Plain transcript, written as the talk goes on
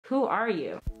Who are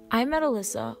you? I met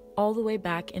Alisa all the way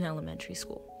back in elementary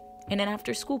school, in an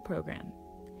after-school program.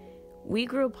 We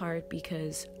grew apart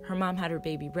because her mom had her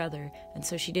baby brother, and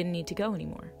so she didn't need to go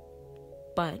anymore.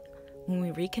 But when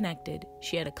we reconnected,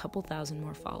 she had a couple thousand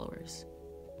more followers.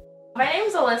 My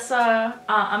name's Alisa.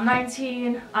 I'm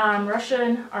 19. I'm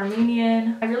Russian,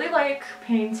 Armenian. I really like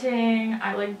painting.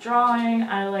 I like drawing.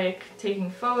 I like taking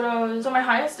photos. So my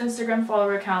highest Instagram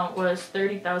follower count was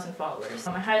 30,000 followers.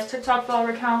 My highest TikTok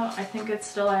follower count, I think it's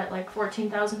still at like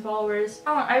 14,000 followers.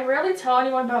 I rarely tell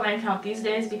anyone about my account these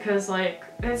days because like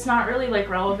it's not really like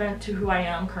relevant to who I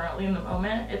am currently in the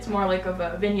moment. It's more like of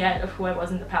a vignette of who I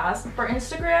was in the past. For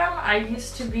Instagram, I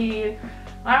used to be,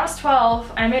 when I was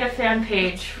 12, I made a fan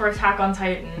page for Attack on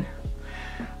Titan.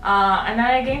 And then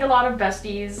I gained a lot of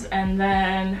besties, and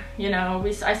then, you know,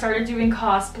 I started doing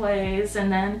cosplays,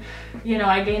 and then, you know,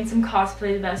 I gained some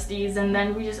cosplay besties, and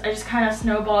then I just kind of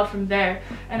snowballed from there.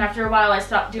 And after a while I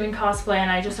stopped doing cosplay and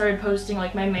I just started posting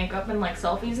like my makeup and like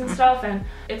selfies and stuff, and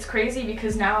it's crazy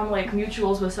because now I'm like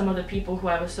mutuals with some of the people who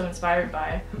I was so inspired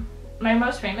by. My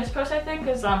most famous post, I think,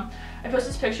 is I posted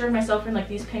this picture of myself in like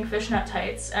these pink fishnet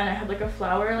tights, and I had like a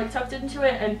flower like tucked into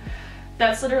it, and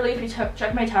that's literally, if you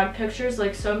check my tag pictures,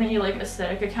 like so many like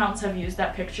aesthetic accounts have used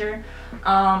that picture.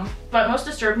 But most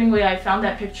disturbingly, I found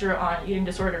that picture on Eating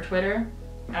Disorder Twitter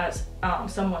as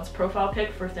someone's profile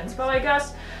pic for Thinspo, I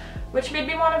guess, which made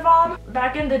me want to vom.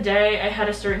 Back in the day, I had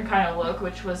a certain kind of look,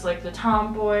 which was like the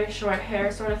tomboy, short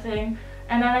hair sort of thing,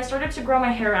 and then I started to grow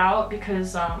my hair out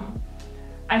because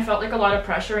I felt like a lot of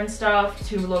pressure and stuff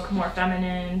to look more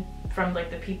feminine from like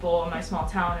the people in my small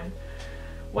town and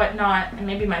whatnot, and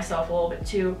maybe myself a little bit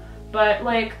too. But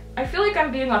like, I feel like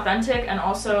I'm being authentic, and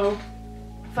also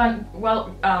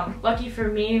lucky for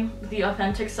me, the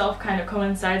authentic self kind of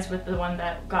coincides with the one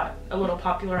that got a little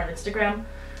popular on Instagram.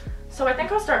 So I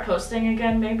think I'll start posting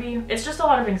again, maybe. It's just a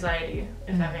lot of anxiety,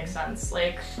 if that makes sense.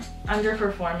 Like,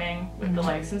 underperforming with the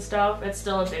likes and stuff, it's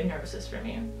still a big nervousness for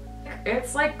me.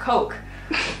 It's like Coke.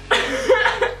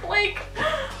 Like,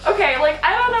 okay, like,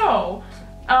 I don't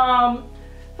know.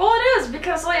 Well, it is,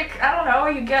 because like, I don't know,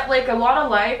 you get like a lot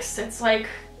of likes, it's like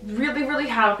really, really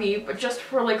happy, but just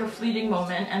for like a fleeting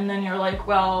moment, and then you're like,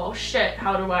 well, shit,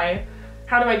 how do I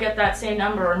get that same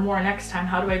number or more next time?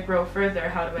 How do I grow further?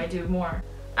 How do I do more?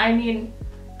 I mean,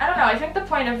 I don't know, I think the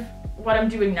point of what I'm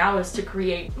doing now is to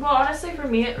create. Well, honestly, for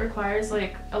me, it requires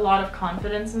like a lot of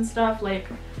confidence and stuff. Like,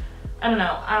 I don't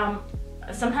know,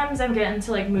 sometimes I'm getting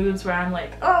into like moods where I'm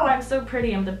like, oh, I'm so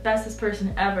pretty, I'm the bestest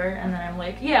person ever, and then I'm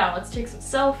like, yeah, let's take some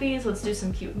selfies, let's do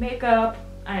some cute makeup,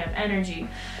 I have energy.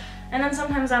 And then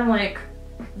sometimes I'm like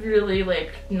really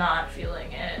like not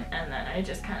feeling it, and then I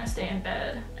just kind of stay in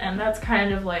bed. And that's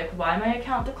kind of like why my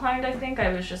account declined, I think.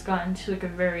 I was just got into like a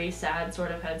very sad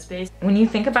sort of headspace. When you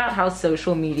think about how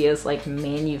social media is like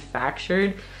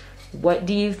manufactured, what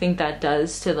do you think that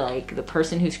does to like the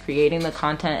person who's creating the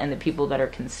content and the people that are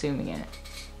consuming it?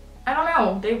 I don't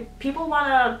know, people want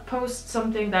to post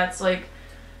something that's like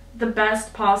the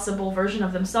best possible version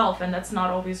of themselves, and that's not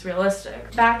always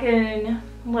realistic. Back in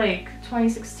like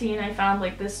 2016, I found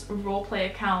like this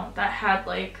roleplay account that had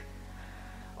like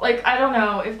I don't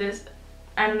know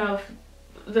if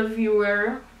the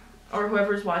viewer or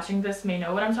whoever's watching this may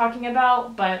know what I'm talking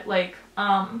about, but like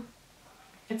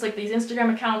it's like these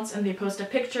Instagram accounts, and they post a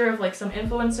picture of like some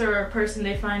influencer or a person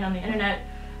they find on the internet,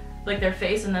 like their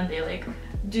face, and then they like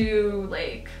do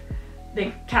like,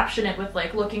 they caption it with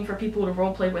like, looking for people to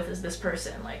roleplay with as this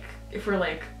person, like for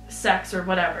like sex or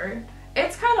whatever.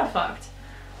 It's kind of fucked.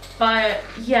 But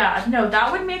yeah, no,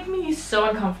 that would make me so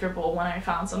uncomfortable when I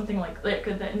found something like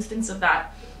the instance of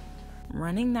that.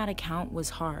 Running that account was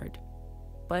hard,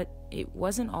 but it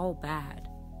wasn't all bad.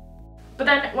 But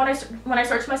then when I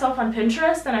searched myself on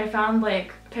Pinterest and I found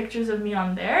like pictures of me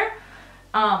on there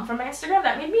from my Instagram,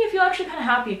 that made me feel actually kind of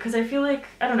happy, because I feel like,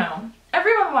 I don't know,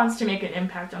 everyone wants to make an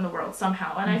impact on the world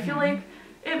somehow, and I feel like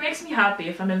it makes me happy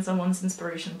if I'm in someone's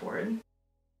inspiration board.